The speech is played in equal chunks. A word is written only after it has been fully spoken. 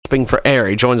gasping for air.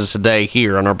 He joins us today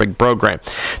here on our big program.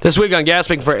 This week on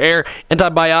Gasping for Air,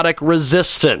 antibiotic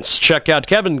resistance. Check out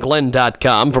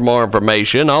KevinGlynn.com for more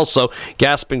information. Also,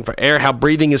 Gasping for Air, how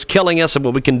breathing is killing us and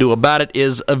what we can do about it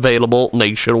is available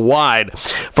nationwide.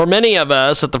 For many of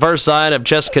us, at the first sign of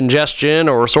chest congestion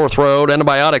or sore throat,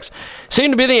 antibiotics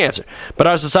seem to be the answer. But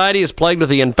our society is plagued with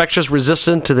the infectious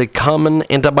resistant to the common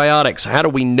antibiotics. How do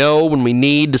we know when we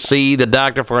need to see the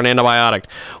doctor for an antibiotic?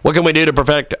 What can we do to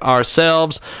protect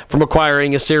ourselves from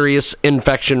acquiring a serious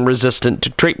infection resistant to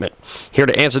treatment? Here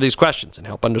to answer these questions and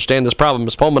help understand this problem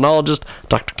is pulmonologist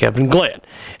Dr. Kevin Glynn.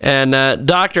 And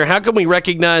doctor, how can we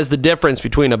recognize the difference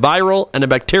between a viral and a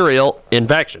bacterial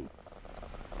infection?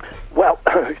 Well,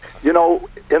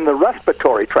 in the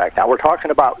respiratory tract, now we're talking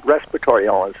about respiratory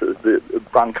illnesses, the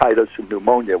bronchitis and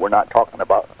pneumonia. We're not talking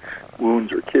about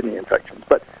wounds or kidney infections.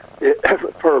 But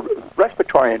for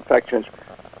respiratory infections,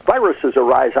 viruses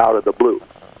arise out of the blue.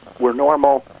 We're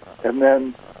normal, and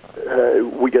then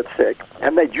we get sick.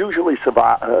 And they usually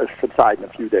subside in a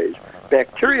few days.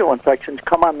 Bacterial infections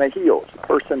come on the heels. The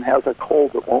person has a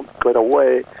cold that won't get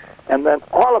away, and then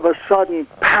all of a sudden,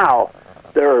 pow!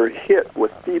 They're hit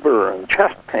with fever and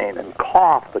chest pain and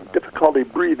cough and difficulty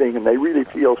breathing, and they really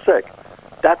feel sick.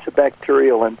 That's a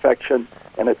bacterial infection,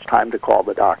 and it's time to call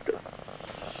the doctor.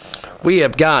 We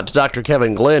have got Dr.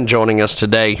 Kevin Glynn joining us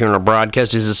today here in our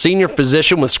broadcast. He's a senior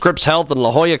physician with Scripps Health in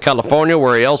La Jolla, California,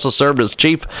 where he also served as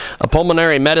chief of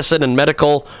pulmonary medicine and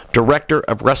medical director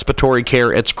of respiratory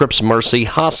care at Scripps Mercy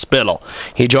Hospital.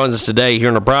 He joins us today here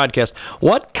in our broadcast.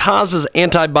 What causes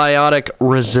antibiotic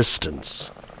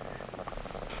resistance?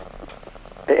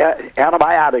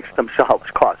 Antibiotics themselves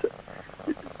cause it.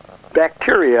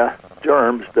 Bacteria,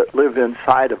 germs that live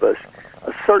inside of us,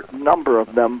 a certain number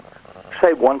of them,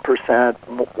 say 1%,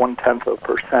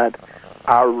 0.1%,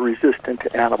 are resistant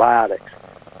to antibiotics.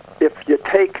 If you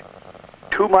take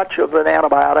too much of an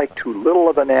antibiotic, too little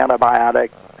of an antibiotic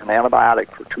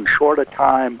for too short a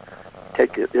time,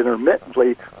 take it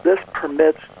intermittently, this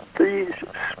permits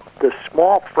this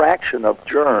small fraction of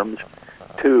germs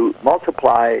to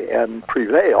multiply and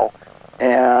prevail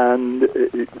and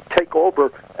take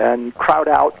over and crowd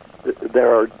out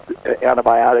their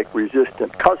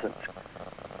antibiotic-resistant cousins.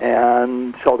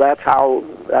 And so that's how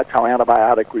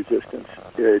antibiotic resistance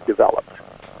develops.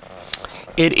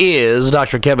 It is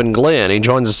Dr. Kevin Glynn. He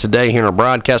joins us today here in our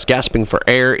broadcast. Gasping for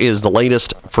Air is the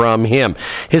latest from him.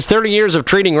 His 30 years of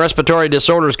treating respiratory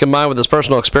disorders combined with his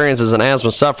personal experience as an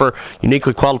asthma sufferer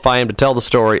uniquely qualify him to tell the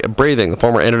story of breathing. The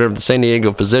former editor of the San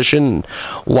Diego Physician,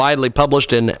 widely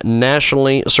published in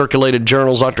nationally circulated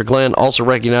journals, Dr. Glynn also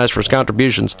recognized for his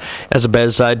contributions as a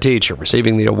bedside teacher,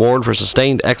 receiving the award for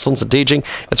sustained excellence in teaching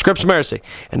at Scripps Mercy,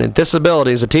 and in this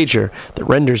ability as a teacher that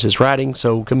renders his writing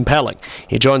so compelling.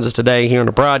 He joins us today here on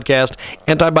the broadcast.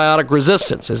 Antibiotic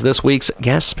resistance is this week's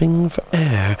Gasping for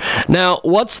Air. Now,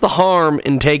 what's the harm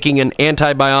in taking an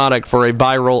antibiotic for a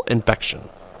viral infection?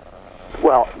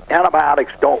 Well,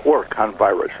 antibiotics don't work on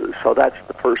viruses, so that's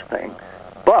the first thing.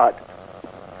 But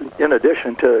in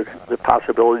addition to the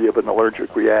possibility of an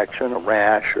allergic reaction, a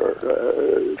rash, or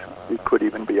it could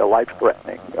even be a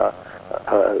life-threatening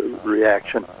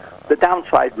reaction, the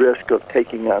downside risk of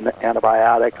taking an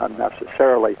antibiotic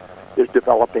unnecessarily is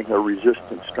developing a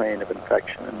resistant strain of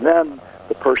infection. And then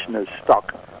the person is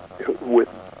stuck with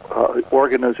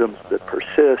organisms that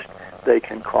persist. They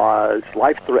can cause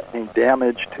life-threatening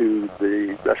damage to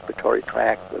the respiratory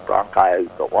tract, the bronchi,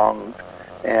 the lungs,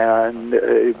 and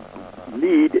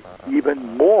need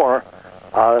even more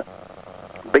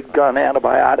big gun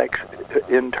antibiotics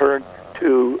in turn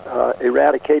to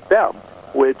eradicate them,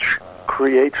 which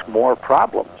creates more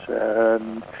problems.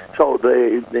 And so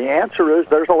the answer is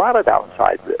there's a lot of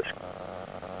downside risk.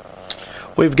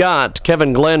 We've got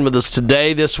Kevin Glynn with us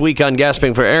today, this week on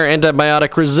Gasping for Air,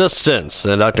 antibiotic resistance.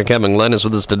 Dr. Kevin Glynn is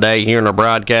with us today here in our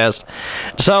broadcast.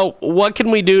 So what can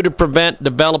we do to prevent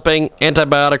developing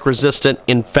antibiotic-resistant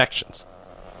infections?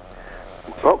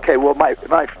 Okay, well, my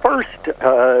first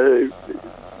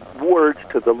words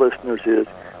to the listeners is,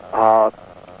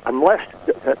 unless,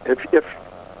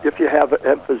 if you have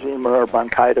emphysema or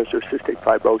bronchitis or cystic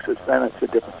fibrosis, then it's a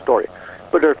different story.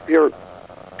 But if you're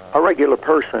a regular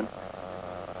person,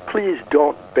 please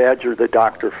don't badger the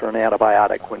doctor for an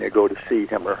antibiotic when you go to see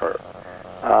him or her.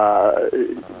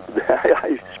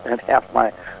 I spent half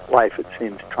my life, it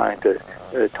seems, trying to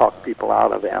talk people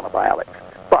out of antibiotics.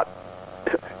 But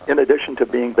in addition to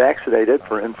being vaccinated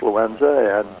for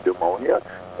influenza and pneumonia,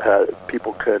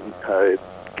 people can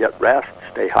get rest,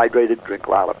 stay hydrated, drink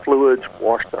a lot of fluids,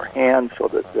 wash their hands so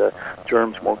that the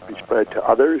germs won't be spread to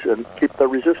others, and keep the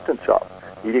resistance up.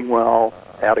 Eating well,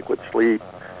 adequate sleep,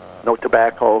 no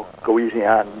tobacco, go easy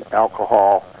on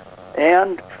alcohol,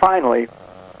 and finally,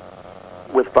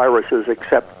 with viruses,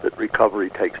 accept that recovery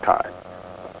takes time.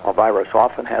 A virus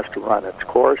often has to run its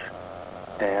course,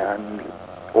 and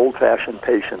old-fashioned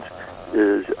patience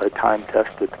is a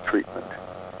time-tested treatment.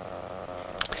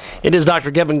 It is Dr.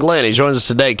 Kevin Glynn. He joins us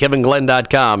today.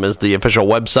 KevinGlynn.com is the official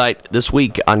website this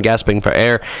week on gasping for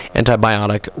air,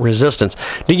 antibiotic resistance.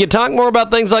 Do you talk more about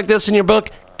things like this in your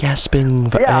book, Gasping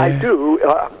for Air? Yeah, I do.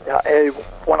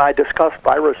 When I discuss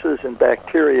viruses and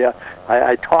bacteria,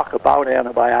 I talk about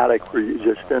antibiotic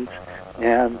resistance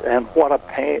and what a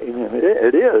pain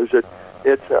it is.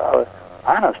 It's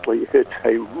honestly, it's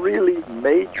a really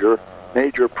major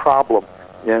problem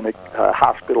in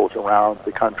hospitals around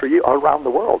the country, around the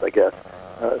world, I guess.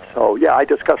 So, yeah, I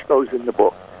discuss those in the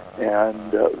book,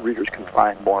 and readers can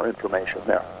find more information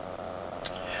there.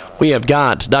 We have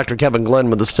got Dr. Kevin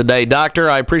Glynn with us today. Doctor,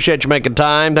 I appreciate you making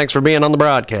time. Thanks for being on the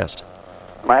broadcast.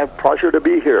 My pleasure to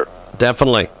be here.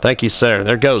 Definitely. Thank you, sir.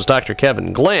 There goes Dr.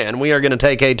 Kevin Glynn. We are going to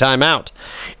take a time out.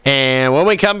 And when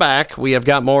we come back, we have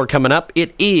got more coming up.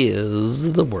 It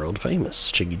is the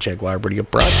world-famous Jiggy Jaguar Radio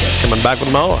broadcast. Coming back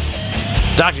with more.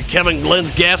 Dr. Kevin Glynn's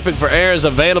Gasping for Air is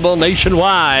available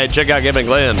nationwide. Check out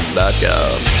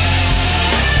KevinGlynn.com.